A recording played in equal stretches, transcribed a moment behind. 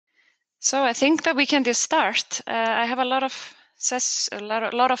So I think that we can just start. I have a lot of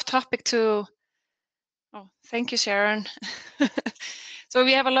topic to. Oh, thank you, Sharon. So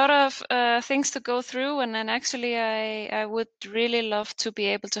we have a lot of things to go through, and then actually I would really love to be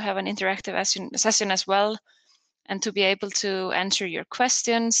able to have an interactive session as well, and to be able to answer your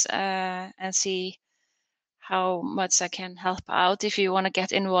questions and see how much I can help out if you want to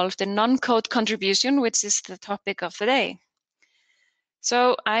get involved in non-code contribution, which is the topic of the day.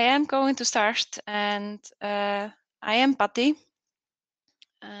 So I am going to start, and I am Baddy.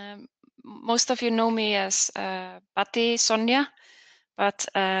 Most of you know me as Baddy Sonja, but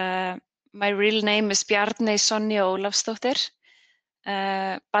my real name is Bjarney Sonja Ólafsdóttir.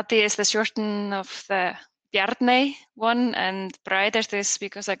 Baddy is the shorten of the Bjarney one, and Breidert is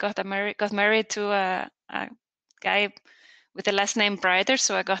because I got married to a guy with the last name Breidert,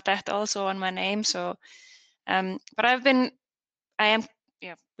 so I got that also on my name. So, but I am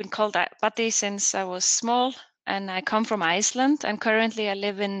been called Baddy since I was small, and I come from Iceland, and currently I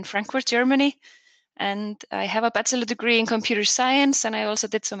live in Frankfurt, Germany, and I have a bachelor degree in computer science, and I also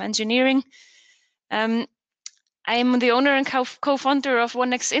did some engineering. I'm the owner and co-founder of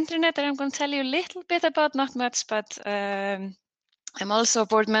OneX Internet, and I'm going to tell you a little bit about, not much, but I'm also a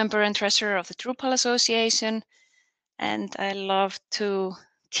board member and treasurer of the Drupal Association, and I love to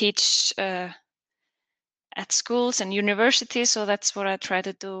teach at schools and universities, so that's what I try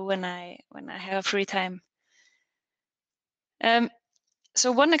to do when I have free time.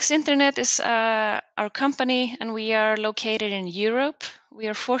 So OneX Internet is our company, and we are located in Europe. We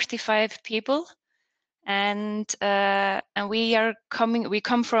are 45 people, and we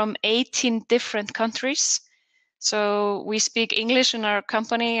come from 18 different countries. So we speak English in our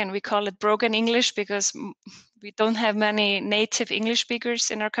company, and we call it broken English because we don't have many native English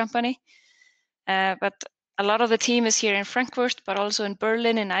speakers in our company. But a lot of the team is here in Frankfurt, but also in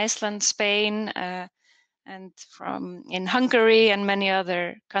Berlin, in Iceland, Spain, and in Hungary and many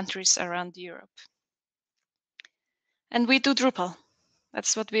other countries around Europe. And we do Drupal.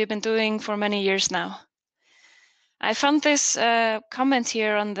 That's what we've been doing for many years now. I found this comment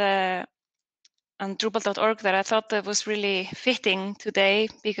here on Drupal.org that I thought that was really fitting today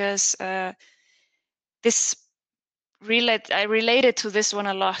because I related to this one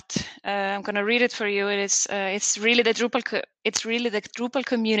a lot. I'm going to read it for you. It's really the Drupal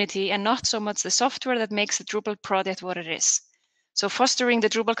community, and not so much the software, that makes the Drupal project what it is. So fostering the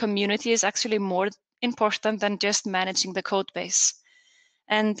Drupal community is actually more important than just managing the code base.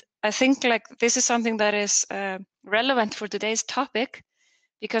 And I think this is something that is relevant for today's topic,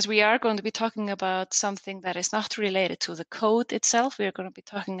 because we are going to be talking about something that is not related to the code itself. We are going to be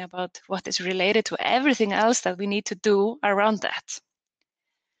talking about what is related to everything else that we need to do around that.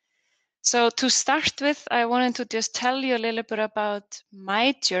 So to start with, I wanted to just tell you a little bit about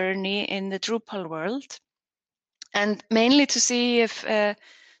my journey in the Drupal world, and mainly to see if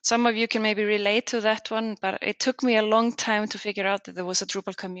some of you can maybe relate to that one, but it took me a long time to figure out that there was a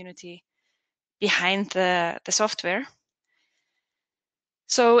Drupal community behind the software.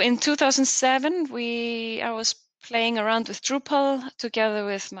 So in 2007, I was playing around with Drupal together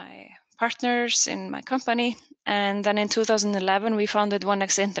with my partners in my company. And then in 2011, we founded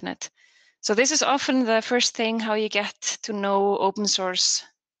OneX Internet. So this is often the first thing how you get to know open source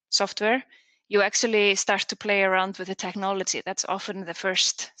software. You actually start to play around with the technology. That's often the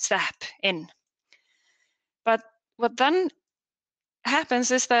first step in. But what then happens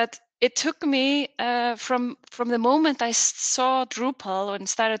is that it took me from the moment I saw Drupal and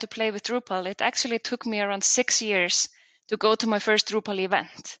started to play with Drupal, it actually took me around 6 years to go to my first Drupal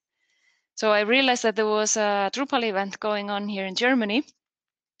event. So I realized that there was a Drupal event going on here in Germany,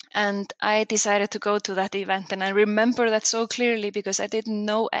 and I decided to go to that event. And I remember that so clearly because I didn't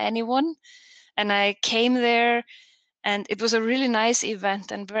know anyone, and I came there, and it was a really nice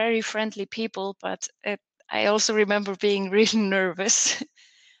event and very friendly people, but I also remember being really nervous.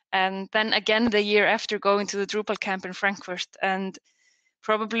 And then again, the year after, going to the Drupal camp in Frankfurt. And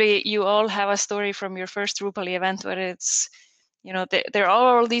probably you all have a story from your first Drupal event where it's, there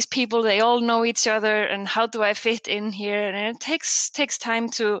are all these people, they all know each other, and how do I fit in here? And it takes time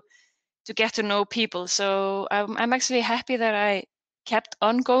to get to know people. So I'm actually happy that I kept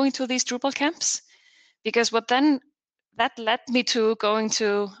on going to these Drupal camps, because that led me to going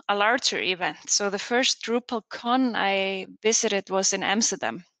to a larger event. So the first Drupal con I visited was in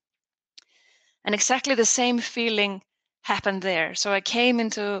Amsterdam. And exactly the same feeling happened there. So I came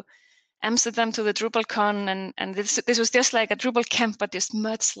into Amsterdam to the DrupalCon, and this was just like a Drupal camp, but just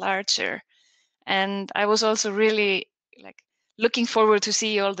much larger. And I was also really looking forward to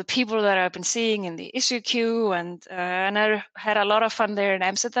see all the people that I've been seeing in the issue queue, and I had a lot of fun there in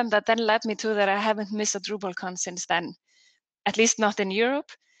Amsterdam. That then led me to that I haven't missed a DrupalCon since then, at least not in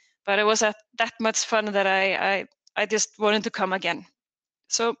Europe. But it was that much fun that I just wanted to come again.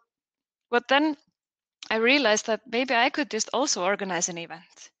 So, but then I realized that maybe I could just also organize an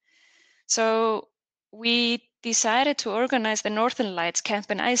event. So we decided to organize the Northern Lights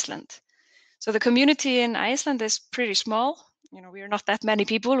camp in Iceland. So the community in Iceland is pretty small. We are not that many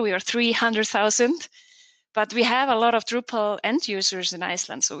people. We are 300,000, but we have a lot of Drupal end users in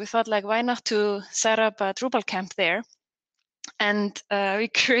Iceland. So we thought, like, why not to set up a Drupal camp there? And we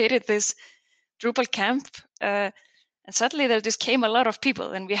created this Drupal camp. And suddenly there just came a lot of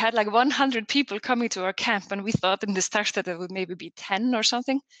people, and we had like 100 people coming to our camp, and we thought in the start that it would maybe be 10 or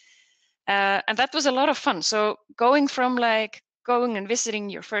something. And that was a lot of fun. So going from like going and visiting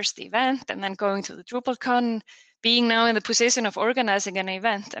your first event and then going to the DrupalCon, being now in the position of organizing an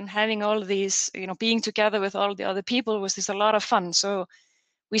event and having all these, being together with all the other people was just a lot of fun. So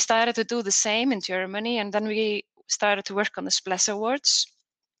we started to do the same in Germany, and then we started to work on the Splash Awards.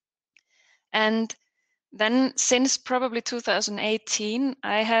 And then since probably 2018,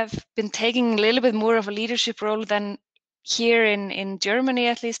 I have been taking a little bit more of a leadership role than here in Germany,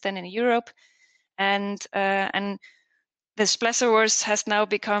 at least, than in Europe. And the Splash Awards has now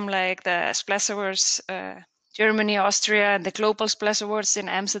become like the Splash Awards Germany, Austria, and the Global Splash Awards in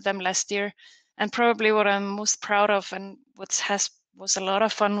Amsterdam last year. And probably what I'm most proud of and what was a lot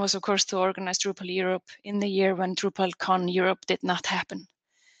of fun was, of course, to organize Drupal Europe in the year when DrupalCon Europe did not happen.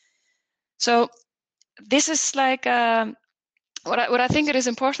 So this is like what I think it is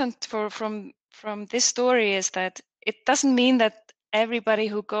important from this story is that it doesn't mean that everybody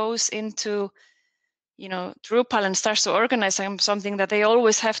who goes into Drupal and starts to organize something that they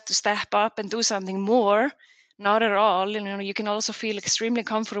always have to step up and do something more. Not at all. You can also feel extremely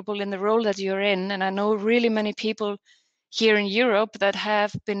comfortable in the role that you're in. And I know really many people here in Europe that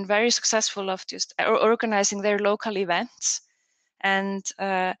have been very successful of just organizing their local events and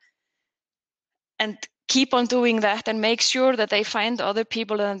keep on doing that and make sure that they find other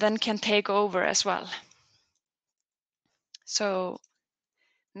people and then can take over as well. So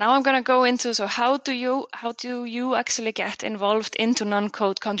now I'm going to go into, so how do you actually get involved into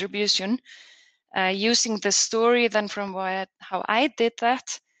non-code contribution using the story then from how I did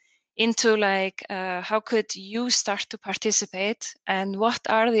that into like how could you start to participate and what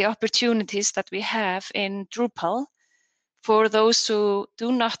are the opportunities that we have in Drupal for those who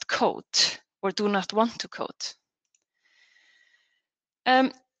do not code or do not want to code.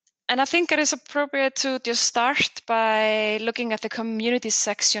 And I think it is appropriate to just start by looking at the community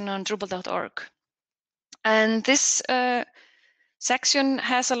section on Drupal.org. And this section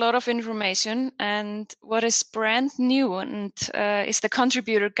has a lot of information, and what is brand new is the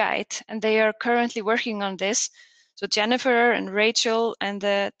contributor guide, and they are currently working on this. So Jennifer and Rachel and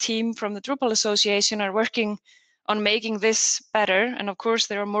the team from the Drupal Association are working on making this better, and of course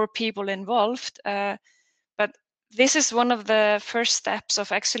there are more people involved, but this is one of the first steps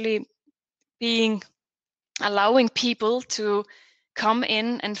of actually allowing people to come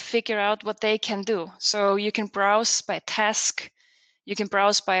in and figure out what they can do. So you can browse by task, you can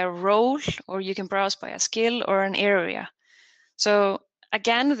browse by a role, or you can browse by a skill or an area. So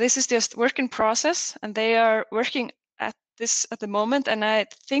again, this is just work in process, and they are working at this at the moment, and I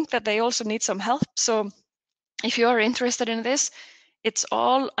think that they also need some help. So if you are interested in this, it's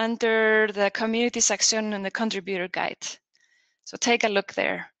all under the community section and the contributor guide. So take a look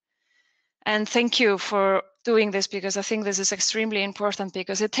there. And thank you for doing this, because I think this is extremely important,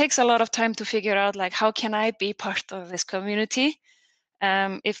 because it takes a lot of time to figure out like how can I be part of this community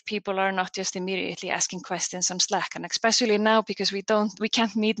if people are not just immediately asking questions on Slack, and especially now because we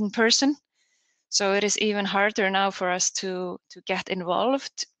can't meet in person. So it is even harder now for us to get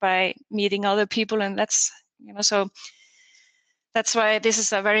involved by meeting other people, and that's so that's why this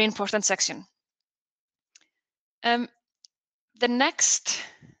is a very important section. The next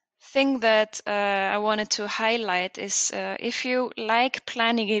thing that I wanted to highlight is if you like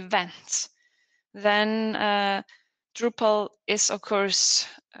planning events, then Drupal is, of course,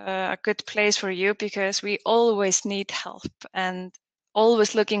 a good place for you, because we always need help and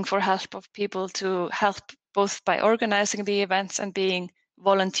always looking for help of people to help both by organizing the events and being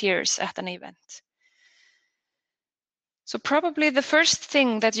volunteers at an event. So probably the first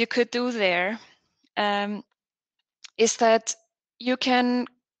thing that you could do there is that you can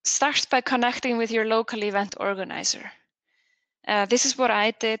start by connecting with your local event organizer. This is what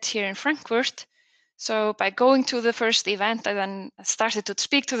I did here in Frankfurt. So by going to the first event, I then started to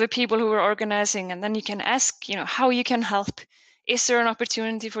speak to the people who were organizing, and then you can ask, how you can help. is there an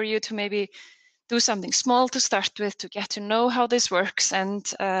opportunity for you to maybe do something small to start with, to get to know how this works? And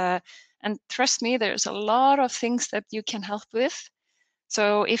trust me, there's a lot of things that you can help with.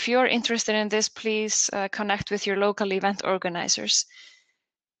 So if you're interested in this, please connect with your local event organizers.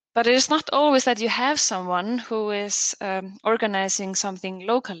 But it is not always that you have someone who is organizing something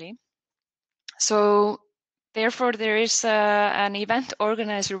locally. So therefore, there is an event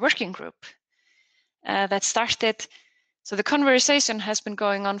organizer working group that started. So the conversation has been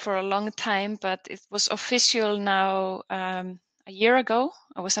going on for a long time, but it was official now a year ago.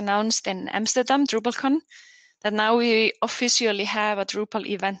 It was announced in Amsterdam, DrupalCon, that now we officially have a Drupal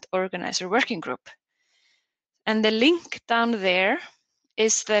event organizer working group. And the link down there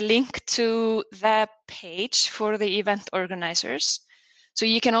is the link to the page for the event organizers. So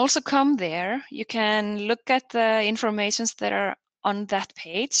you can also come there. You can look at the informations that are on that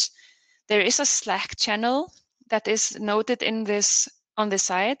page. There is a Slack channel that is noted in this on the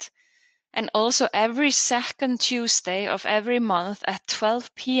site. And also every second Tuesday of every month at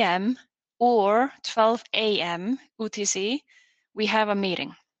 12 p.m. or 12 a.m. UTC, we have a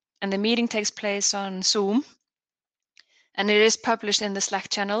meeting. And the meeting takes place on Zoom. And it is published in the Slack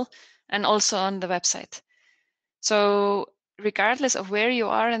channel and also on the website. So regardless of where you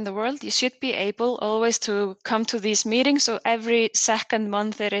are in the world, you should be able always to come to these meetings. So every second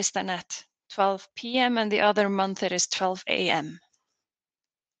month it is then at 12 p.m. and the other month it is 12 a.m.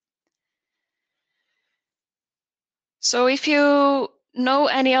 So if you know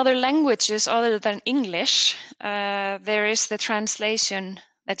any other languages other than English, there is the translation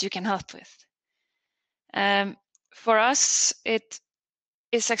that you can help with. For us, it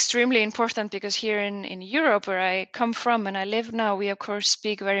is extremely important because here in Europe, where I come from and I live now, we of course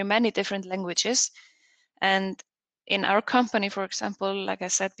speak very many different languages. And in our company, for example, like I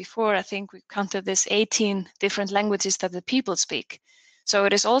said before, I think we counted this 18 different languages that the people speak. So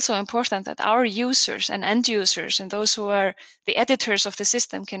it is also important that our users and end users and those who are the editors of the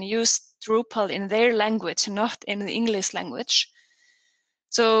system can use Drupal in their language, not in the English language.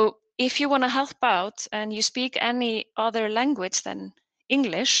 So if you want to help out and you speak any other language than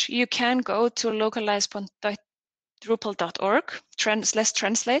English, you can go to localize.drupal.org, let's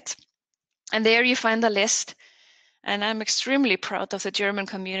translate, and there you find a list. And I'm extremely proud of the German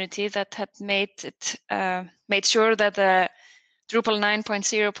community that had made sure that the Drupal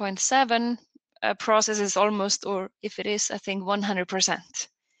 9.0.7 process is almost, or if it is, I think 100%.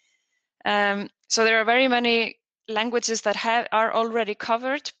 So there are very many languages that are already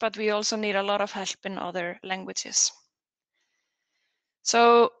covered, but we also need a lot of help in other languages.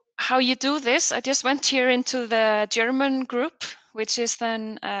 So how you do this, I just went here into the German group, which is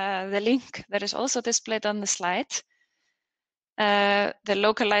then the link that is also displayed on the slide. The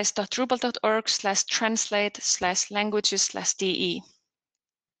localize.drupal.org/translate/languages/de.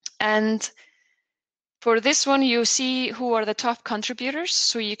 And for this one, you see who are the top contributors.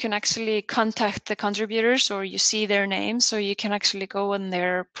 So you can actually contact the contributors or you see their names. So you can actually go on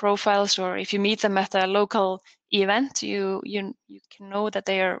their profiles, or if you meet them at a local event, you can know that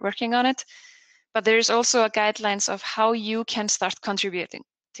they are working on it. But there's also a guidelines of how you can start contributing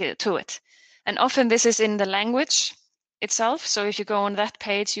to it. And often this is in the language itself. So if you go on that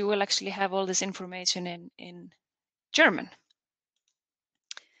page, you will actually have all this information in German.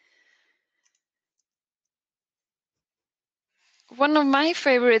 One of my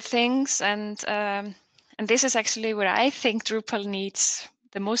favorite things, and this is actually where I think Drupal needs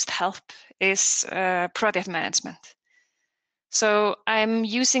the most help, is project management. So I'm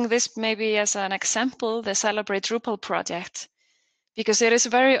using this maybe as an example, the Celebrate Drupal project, because it is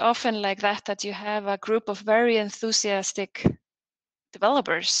very often like that you have a group of very enthusiastic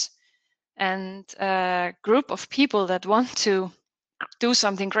developers and a group of people that want to do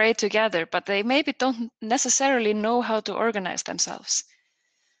something great together, but they maybe don't necessarily know how to organize themselves.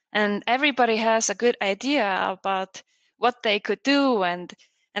 And everybody has a good idea about what they could do, and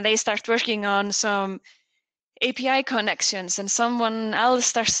they start working on some API connections, and someone else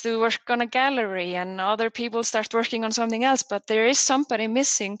starts to work on a gallery, and other people start working on something else, but there is somebody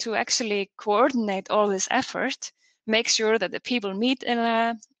missing to actually coordinate all this effort, make sure that the people meet in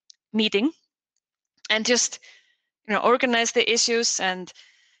a meeting and just organize the issues. And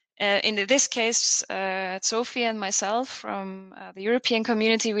in this case, Sophie and myself from the European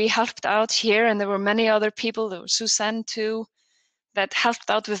community, we helped out here, and there were many other people, there was Suzanne too, that helped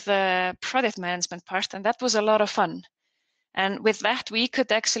out with the product management part, and that was a lot of fun. And with that, we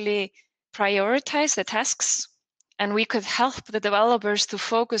could actually prioritize the tasks, and we could help the developers to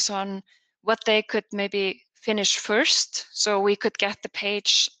focus on what they could maybe finish first, so we could get the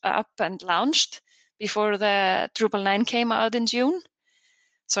page up and launched before the Drupal 9 came out in June.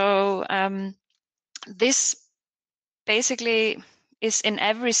 So this basically is in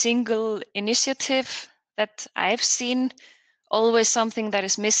every single initiative that I've seen, always something that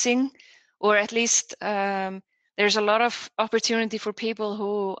is missing, or at least there's a lot of opportunity for people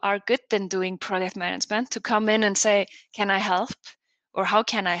who are good in doing project management to come in and say, can I help? Or how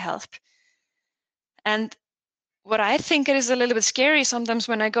can I help? And what I think is a little bit scary sometimes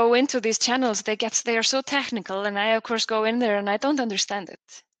when I go into these channels, they are so technical, and I of course go in there and I don't understand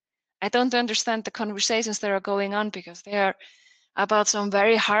it. I don't understand the conversations that are going on because they are about some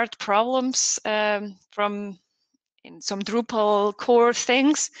very hard problems from in some Drupal core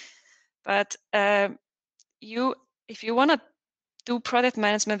things. But if you want to do product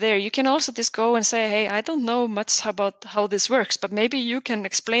management there, you can also just go and say, hey, I don't know much about how this works, but maybe you can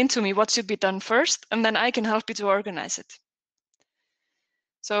explain to me what should be done first, and then I can help you to organize it.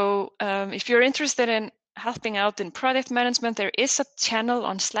 So if you're interested in helping out in product management, there is a channel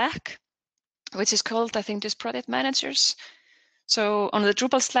on Slack, which is called, I think, just Product Managers. So on the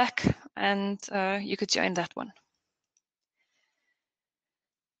Drupal Slack, and you could join that one.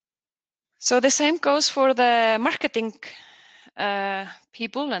 So the same goes for the marketing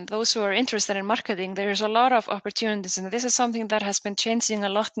people and those who are interested in marketing. There's a lot of opportunities, and this is something that has been changing a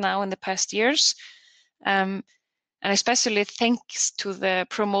lot now in the past years, and especially thanks to the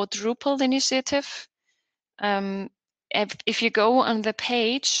Promote Drupal initiative. If you go on the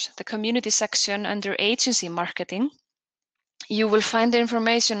page, the community section under agency marketing, you will find the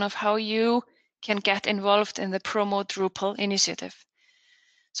information of how you can get involved in the Promote Drupal initiative.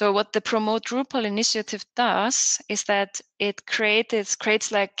 So what the Promote Drupal initiative does is that it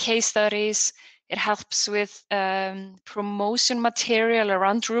creates like case studies. It helps with promotion material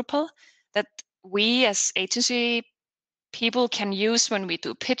around Drupal that we as agency people can use when we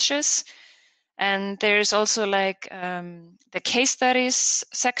do pitches. And there's also like the case studies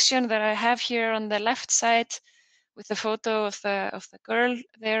section that I have here on the left side with the photo of the girl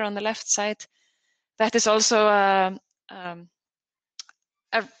there on the left side. That is also a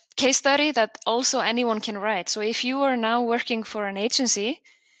case study that also anyone can write. So if you are now working for an agency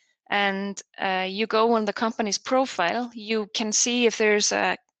and you go on the company's profile, you can see if there's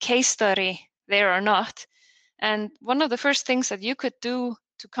a case study there or not. And one of the first things that you could do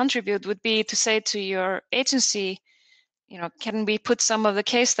to contribute would be to say to your agency, can we put some of the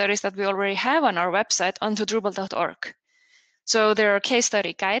case studies that we already have on our website onto Drupal.org? So there are case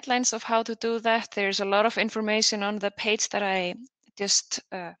study guidelines of how to do that. There's a lot of information on the page that I just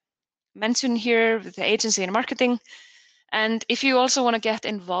mentioned here with the agency and marketing. And if you also want to get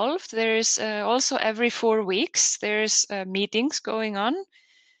involved, there's also every 4 weeks, there's meetings going on.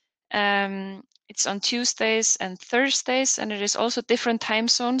 It's on Tuesdays and Thursdays, and it is also different time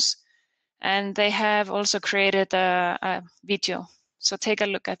zones. And they have also created a video. So take a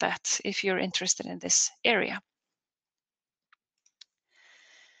look at that if you're interested in this area.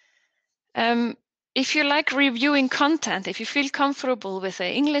 If you like reviewing content, if you feel comfortable with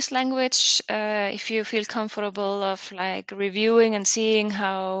the English language, if you feel comfortable of like reviewing and seeing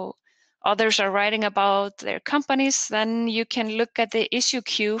how others are writing about their companies, then you can look at the issue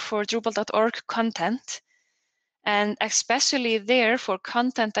queue for Drupal.org content, and especially there for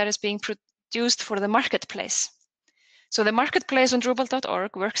content that is being produced for the marketplace. So the marketplace on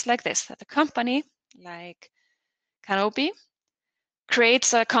Drupal.org works like this, that a company like Canopy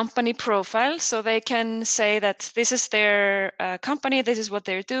creates a company profile, so they can say that this is their company, this is what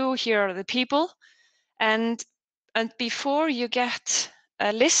they do, here are the people. And before you get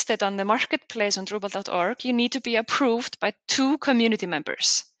listed on the marketplace on Drupal.org, you need to be approved by 2 community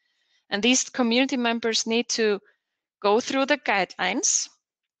members. And these community members need to go through the guidelines.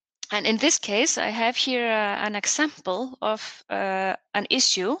 And in this case, I have here an example of an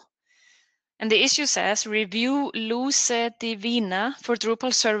issue. And the issue says, review Luce Divina for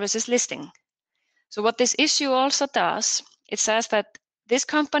Drupal services listing. So what this issue also does, it says that this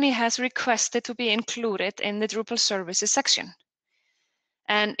company has requested to be included in the Drupal services section.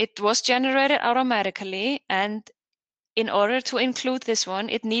 And it was generated automatically. And in order to include this one,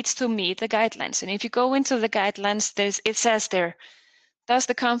 it needs to meet the guidelines. And if you go into the guidelines, it says there, does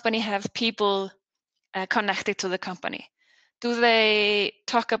the company have people connected to the company? Do they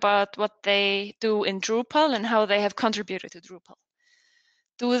talk about what they do in Drupal and how they have contributed to Drupal?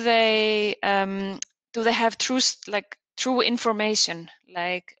 Do they have true information?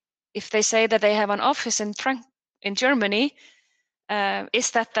 Like if they say that they have an office in Germany,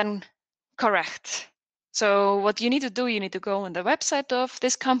 is that then correct? So what you need to do, you need to go on the website of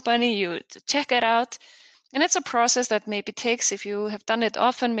this company, you check it out, And it's a process that maybe takes, if you have done it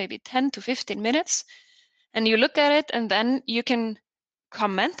often, maybe 10 to 15 minutes. And you look at it and then you can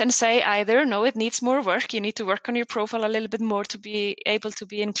comment and say either, no, it needs more work. You need to work on your profile a little bit more to be able to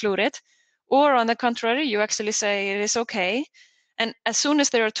be included. Or on the contrary, you actually say it is okay. And as soon as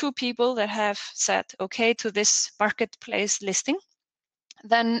there are two people that have said okay to this marketplace listing,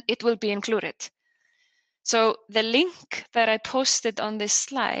 then it will be included. So the link that I posted on this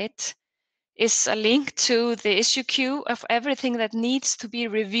slide is a link to the issue queue of everything that needs to be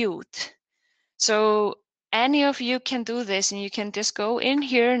reviewed. So any of you can do this, and you can just go in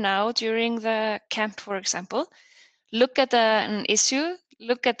here now during the camp, for example, look at an issue,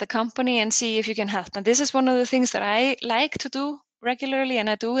 look at the company and see if you can help. And this is one of the things that I like to do regularly, and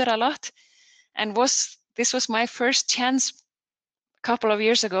I do it a lot. And this was my first chance a couple of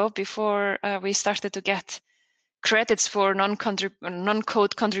years ago before we started to get credits for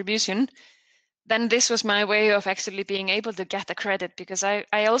non-code contribution. Then this was my way of actually being able to get a credit, because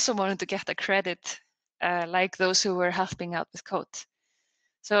I also wanted to get a credit like those who were helping out with code.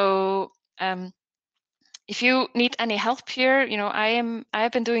 So if you need any help here,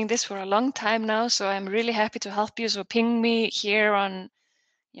 I've been doing this for a long time now, so I'm really happy to help you. So ping me here on,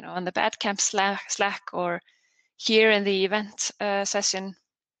 on the Badcamp Slack or here in the event session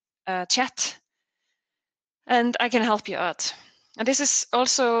chat, and I can help you out. And this is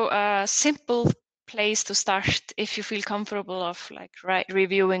also a simple place to start if you feel comfortable of like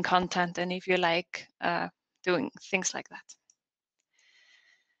reviewing content and if you like doing things like that.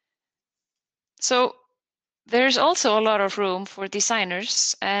 So there's also a lot of room for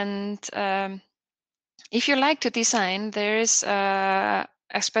designers, and if you like to design, there is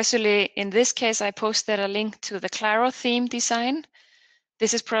especially in this case, I posted a link to the Claro theme design.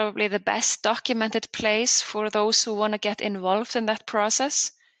 This is probably the best documented place for those who want to get involved in that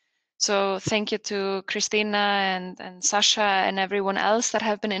process. So thank you to Christina and Sasha and everyone else that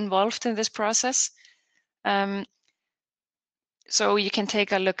have been involved in this process. So you can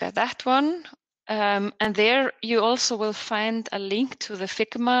take a look at that one. And there you also will find a link to the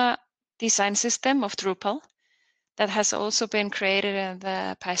Figma design system of Drupal that has also been created in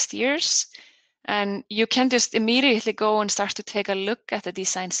the past years. And you can just immediately go and start to take a look at the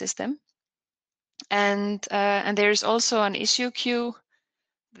design system. And there's also an issue queue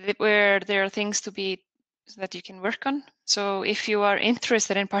where there are things that you can work on. So if you are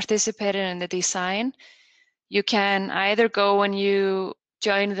interested in participating in the design, you can either go and you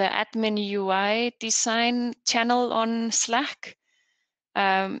join the admin UI design channel on Slack,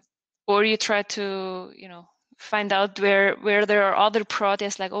 or you try to, find out where there are other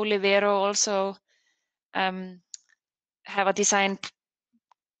projects like Olivero also have a design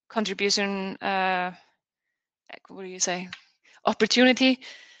contribution, what do you say, opportunity.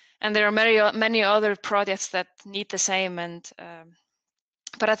 And there are many other projects that need the same. And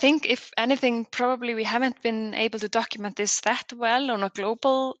but I think if anything, probably we haven't been able to document this that well on a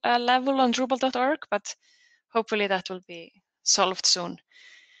global level on Drupal.org, but hopefully that will be solved soon.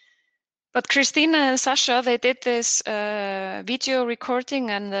 But Christina and Sasha, they did this video recording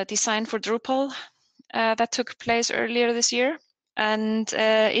and the design for Drupal that took place earlier this year. And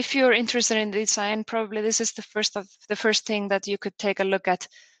if you're interested in design, probably this is the first thing that you could take a look at,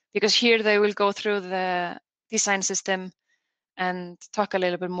 because here they will go through the design system and talk a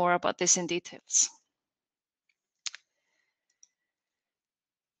little bit more about this in details.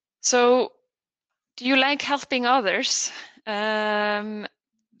 So, do you like helping others?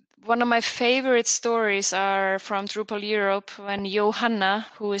 One of my favorite stories are from Drupal Europe, when Johanna,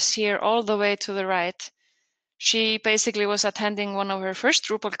 who is here all the way to the right, she basically was attending one of her first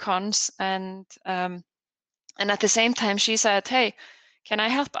Drupal cons, and at the same time she said, hey, can I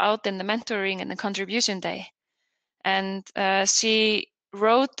help out in the mentoring and the contribution day? And she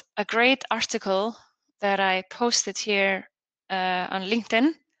wrote a great article that I posted here on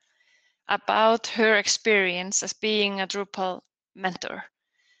LinkedIn about her experience as being a Drupal mentor.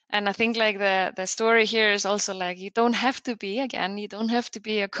 And I think like the story here is also like, you don't have to be a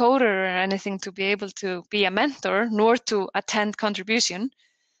coder or anything to be able to be a mentor, nor to attend contribution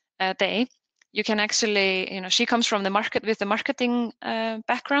day. You can actually, she comes from the marketing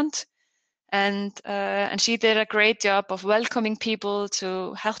background, and she did a great job of welcoming people,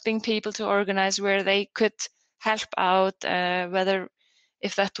 to helping people to organize where they could help out, whether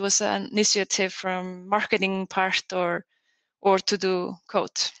if that was an initiative from marketing part or to do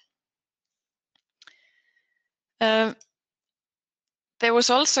code. There was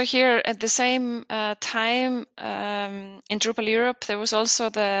also here at the same time in Drupal Europe, there was also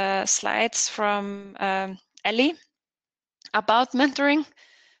the slides from Ellie about mentoring.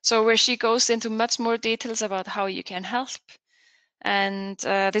 So where she goes into much more details about how you can help. And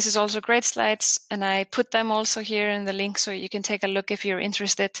this is also great slides, and I put them also here in the link so you can take a look if you're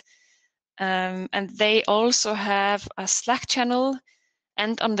interested. And they also have a Slack channel,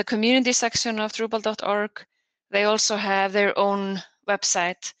 and on the community section of Drupal.org, they also have their own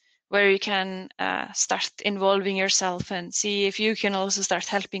website where you can start involving yourself and see if you can also start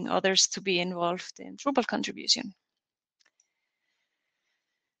helping others to be involved in Drupal contribution.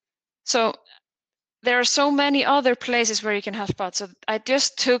 So there are so many other places where you can help out. So I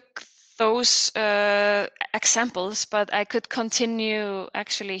just took those examples, but I could continue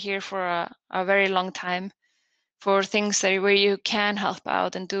actually here for a very long time for things that where you can help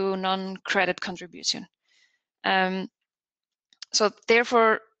out and do non-credit contribution. So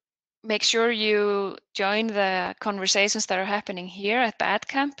therefore, make sure you join the conversations that are happening here at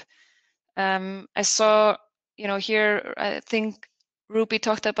BadCamp. I saw, here, I think Ruby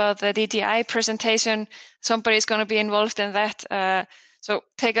talked about the DDI presentation. Somebody's going to be involved in that. So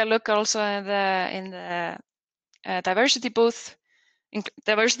take a look also in the diversity booth,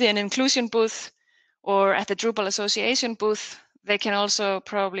 diversity and inclusion booth, or at the Drupal Association booth. They can also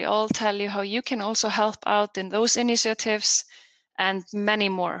probably all tell you how you can also help out in those initiatives and many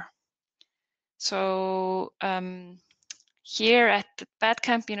more. So here at the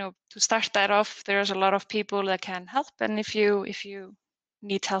BadCamp, to start that off, there's a lot of people that can help, and if you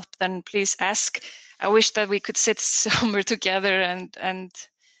need help, then please ask. I wish that we could sit somewhere together and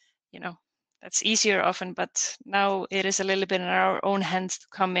that's easier often, but now it is a little bit in our own hands to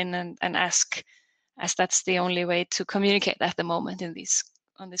come in and ask, as that's the only way to communicate at the moment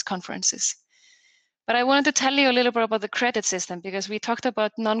on these conferences. But I wanted to tell you a little bit about the credit system, because we talked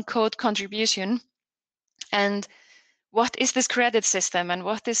about non-code contribution, and what is this credit system, and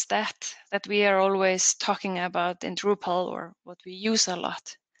what is that we are always talking about in Drupal, or what we use a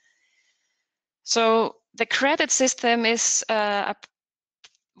lot. So the credit system is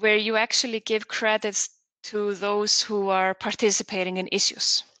where you actually give credits to those who are participating in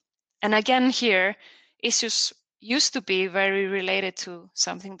issues. And again here, issues used to be very related to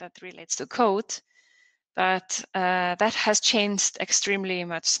something that relates to code, but that has changed extremely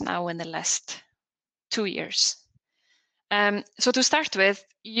much now in the last 2 years. So to start with,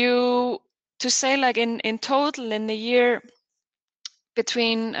 to say like in total in the year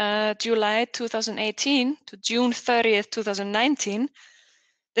between July 2018 to June 30th, 2019,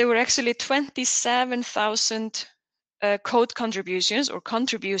 there were actually 27,000 code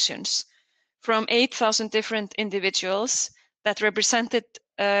contributions from 8,000 different individuals that represented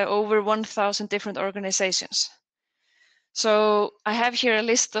over 1,000 different organizations. So I have here a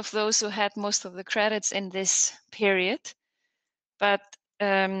list of those who had most of the credits in this period. But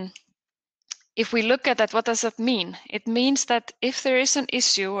if we look at that, what does that mean? It means that if there is an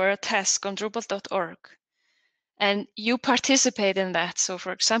issue or a task on Drupal.org, and you participate in that. So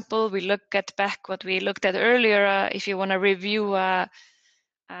for example, we look at back what we looked at earlier, if you want to review a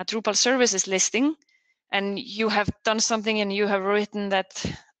Drupal services listing, and you have done something and you have written that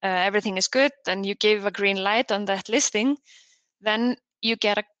everything is good, and you give a green light on that listing, then you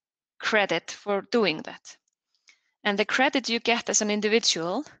get a credit for doing that. And the credit you get as an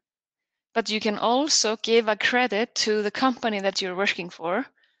individual, but you can also give a credit to the company that you're working for,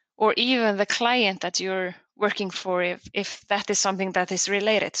 or even the client that you're working for, if that is something that is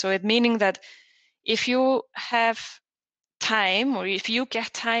related. So it meaning that if you have time, or if you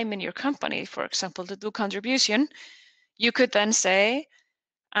get time in your company, for example, to do contribution, you could then say,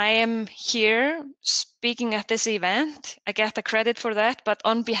 I am here speaking at this event, I get the credit for that, but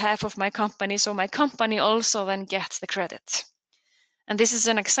on behalf of my company, so my company also then gets the credit. And this is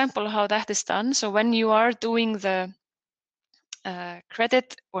an example of how that is done. So when you are doing the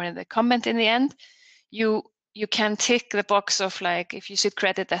credit or the comment in the end, you can tick the box of like, if you should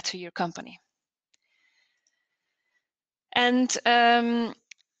credit that to your company. And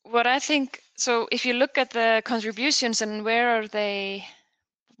what I think, so if you look at the contributions and where are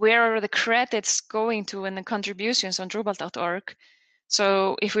the credits going to in the contributions on Drupal.org?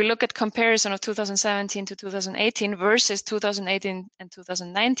 So if we look at comparison of 2017 to 2018 versus 2018 and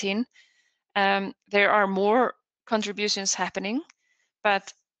 2019, there are more contributions happening,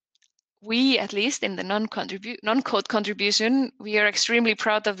 but we, at least in the non-code contribution, we are extremely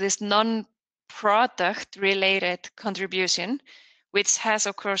proud of this non-product related contribution, which has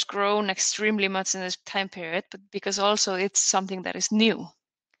of course grown extremely much in this time period, but because also it's something that is new.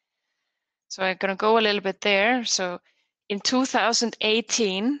 So I'm going to go a little bit there. So in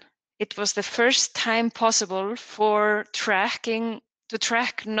 2018, it was the first time possible for to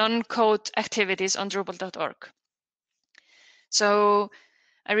track non-code activities on Drupal.org. So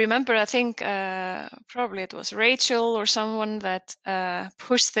I remember, I think probably it was Rachel or someone that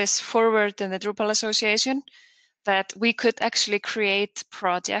pushed this forward in the Drupal Association, that we could actually create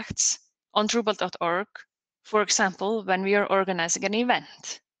projects on Drupal.org, for example, when we are organizing an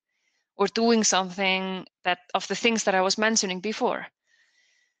event or doing something that of the things that I was mentioning before.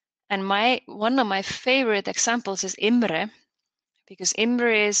 And one of my favorite examples is Imre, because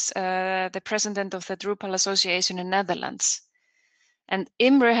Imre is the president of the Drupal Association in Netherlands. And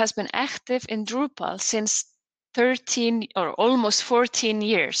Imre has been active in Drupal since 13 or almost 14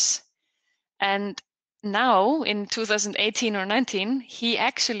 years. And now in 2018 or 19, he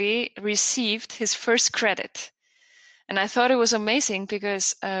actually received his first credit. And I thought it was amazing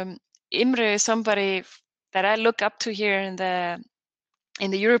because Imre is somebody that I look up to here in the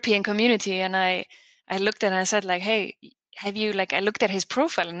European community. And I looked and I said like, hey, have you, like, I looked at his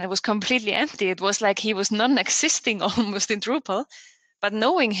profile and it was completely empty. It was like he was non-existing almost in Drupal. But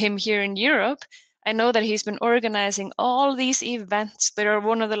knowing him here in Europe, I know that he's been organizing all these events. There are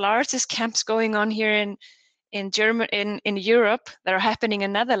one of the largest camps going on here in Europe that are happening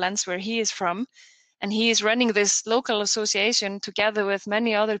in Netherlands, where he is from. And he is running this local association together with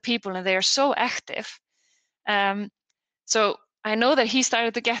many other people, and they are so active. So I know that he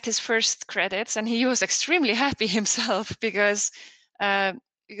started to get his first credits, and he was extremely happy himself because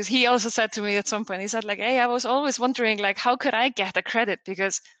he also said to me at some point, he said like, hey, I was always wondering like, how could I get a credit,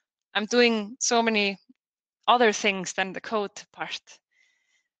 because I'm doing so many other things than the code part.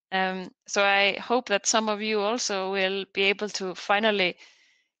 So I hope that some of you also will be able to finally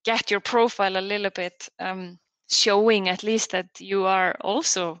get your profile a little bit showing at least that you are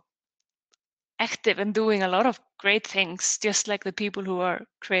also active and doing a lot of great things, just like the people who are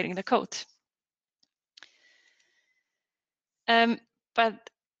creating the code. But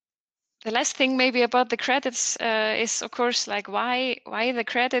the last thing maybe about the credits is, of course, like why the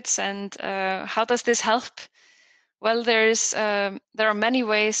credits, and how does this help? Well, there are many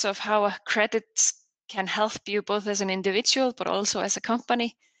ways of how credits can help you both as an individual but also as a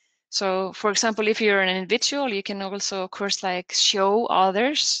company. So, for example, if you're an individual, you can also, of course, like show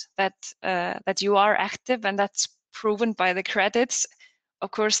others that that you are active, and that's proven by the credits. Of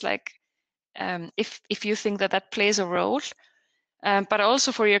course, like if you think that that plays a role. But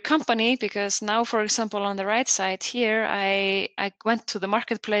also for your company, because now, for example, on the right side here, I went to the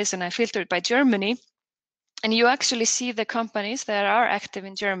marketplace and I filtered by Germany, and you actually see the companies that are active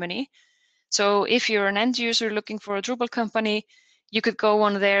in Germany. So if you're an end user looking for a Drupal company, you could go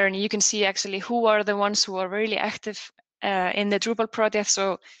on there and you can see actually who are the ones who are really active in the Drupal project.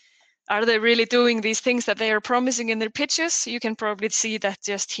 So are they really doing these things that they are promising in their pitches? You can probably see that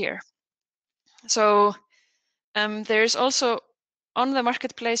just here. So there's also on the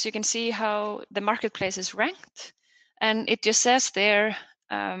marketplace, you can see how the marketplace is ranked, and it just says there,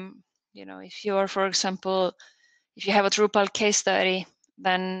 you know, if you are, for example, if you have a Drupal case study,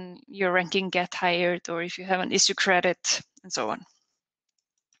 then your ranking get higher, or if you have an issue credit, and so on.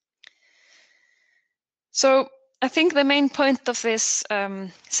 So I think the main point of this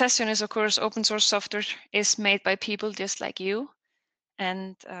session is, of course, open source software is made by people just like you,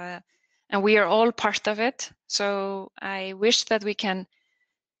 and we are all part of it. So I wish that we can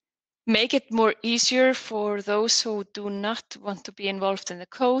make it more easier for those who do not want to be involved in the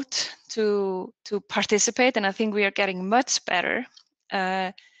code to participate, and I think we are getting much better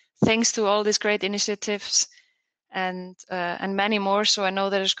thanks to all these great initiatives and many more. So I know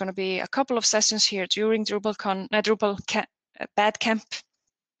there's going to be a couple of sessions here during Bad Camp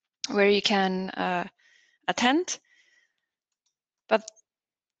where you can attend. But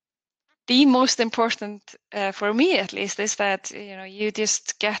the most important for me, at least, is that you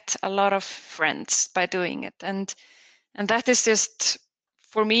just get a lot of friends by doing it, and that is just,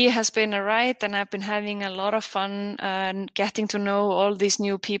 for me, has been a ride, and I've been having a lot of fun getting to know all these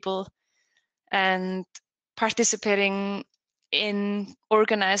new people and participating in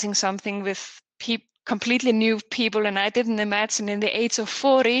organizing something with completely new people. And I didn't imagine in the age of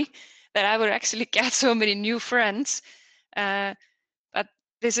 40 that I would actually get so many new friends. But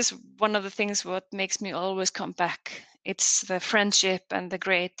this is one of the things what makes me always come back. It's the friendship and the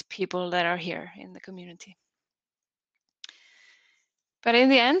great people that are here in the community. But in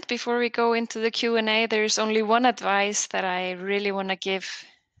the end, before we go into the Q&A, there's only one advice that I really want to give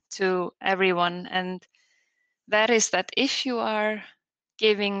to everyone, and that is that if you are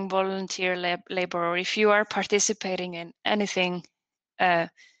giving volunteer labor, or if you are participating in anything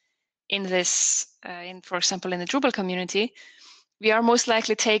in this, for example, in the Drupal community, we are most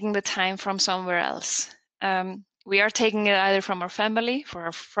likely taking the time from somewhere else. We are taking it either from our family,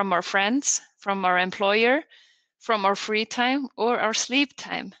 from our friends, from our employer, from our free time or our sleep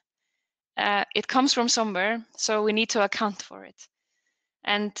time. It comes from somewhere, so we need to account for it.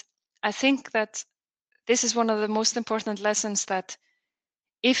 And I think that this is one of the most important lessons, that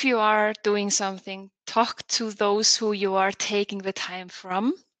if you are doing something, talk to those who you are taking the time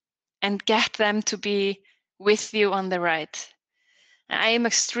from and get them to be with you on the ride. I am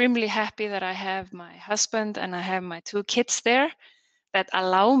extremely happy that I have my husband and I have my 2 kids there that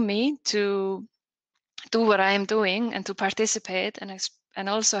allow me to do what I am doing and to participate, and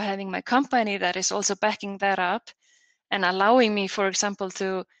also having my company that is also backing that up and allowing me, for example,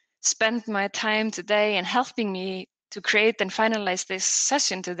 to spend my time today and helping me to create and finalize this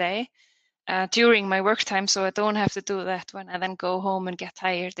session today during my work time, so I don't have to do that when I then go home and get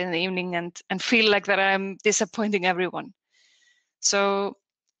tired in the evening and feel like that I'm disappointing everyone. So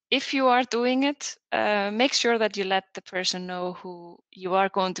if you are doing it, make sure that you let the person know who you are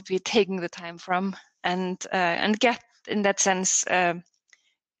going to be taking the time from, and get, in that sense,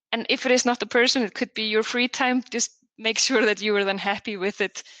 and if it is not the person, it could be your free time. Just make sure that you are then happy with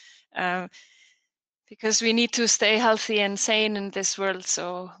it, because we need to stay healthy and sane in this world.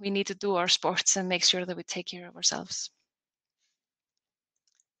 So we need to do our sports and make sure that we take care of ourselves.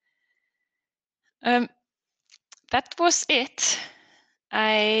 That was it.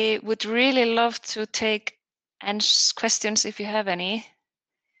 I would really love to take questions if you have any.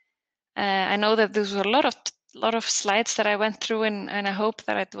 I know that there was a lot of slides that I went through, and I hope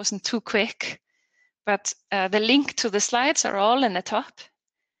that it wasn't too quick. But the link to the slides are all in the top,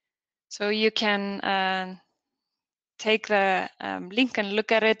 so you can take the link and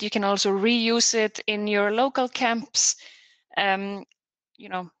look at it. You can also reuse it in your local camps. You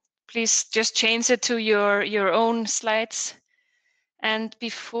know, please just change it to your own slides. And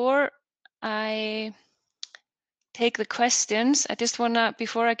before I take the questions, I just wanna,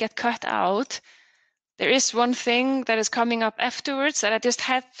 before I get cut out, there is one thing that is coming up afterwards that I just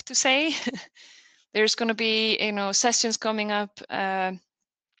have to say. There's going to be, sessions coming up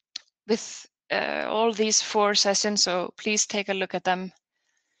with all these 4 sessions, so please take a look at them.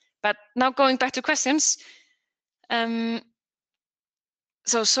 But now going back to questions.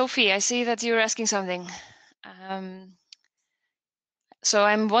 So Sophie, I see that you're asking something. So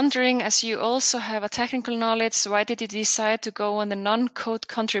I'm wondering, as you also have a technical knowledge, why did you decide to go on the non-code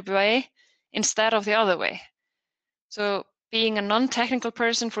contribute way instead of the other way? So being a non-technical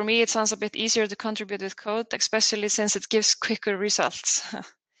person, for me, it sounds a bit easier to contribute with code, especially since it gives quicker results.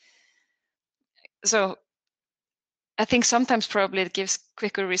 So I think sometimes probably it gives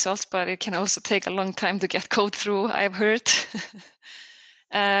quicker results, but it can also take a long time to get code through, I've heard.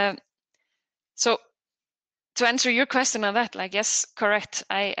 So to answer your question on that, like, yes, correct.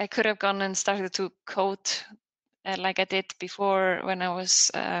 I could have gone and started to code like I did before when I was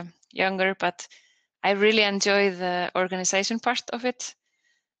younger, but I really enjoy the organization part of it.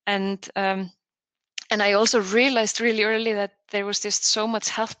 And I also realized really early that there was just so much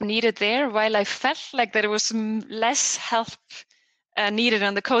help needed there, while I felt like there was less help needed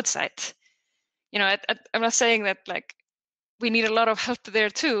on the code side. I'm not saying that like we need a lot of help there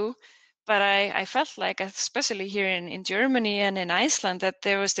too, but I felt like, especially here in Germany and in Iceland, that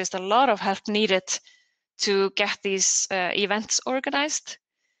there was just a lot of help needed to get these events organized.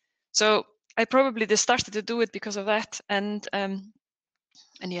 So I probably just started to do it because of that, and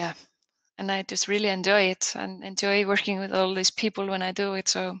yeah. And I just really enjoy it and enjoy working with all these people when I do it.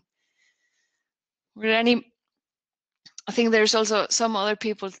 So I think there's also some other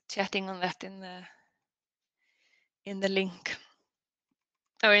people chatting on that in the link,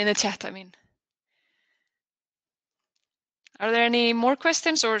 or in the chat, I mean. Are there any more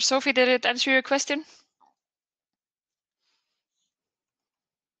questions, or Sophie, did it answer your question?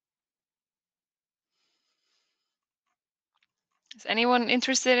 Is anyone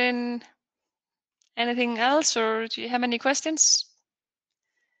interested in anything else, or do you have any questions?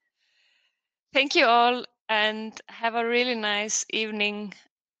 Thank you all, and have a really nice evening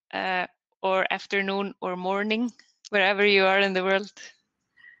or afternoon or morning, wherever you are in the world.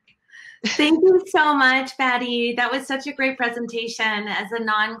 Thank you so much, Baddy. That was such a great presentation. As a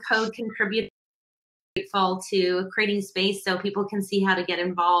non-code contributor, grateful to creating space so people can see how to get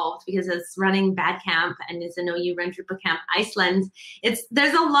involved, because as running Badcamp, and as I know you run Drupal Camp Iceland,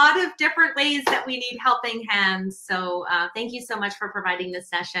 there's a lot of different ways that we need helping hands. So thank you so much for providing this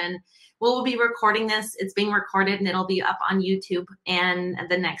session. We'll be recording this. It's being recorded and it'll be up on YouTube and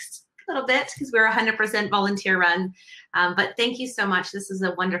the next little bit, because we're 100% volunteer run. But thank you so much. This is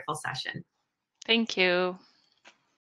a wonderful session. Thank you.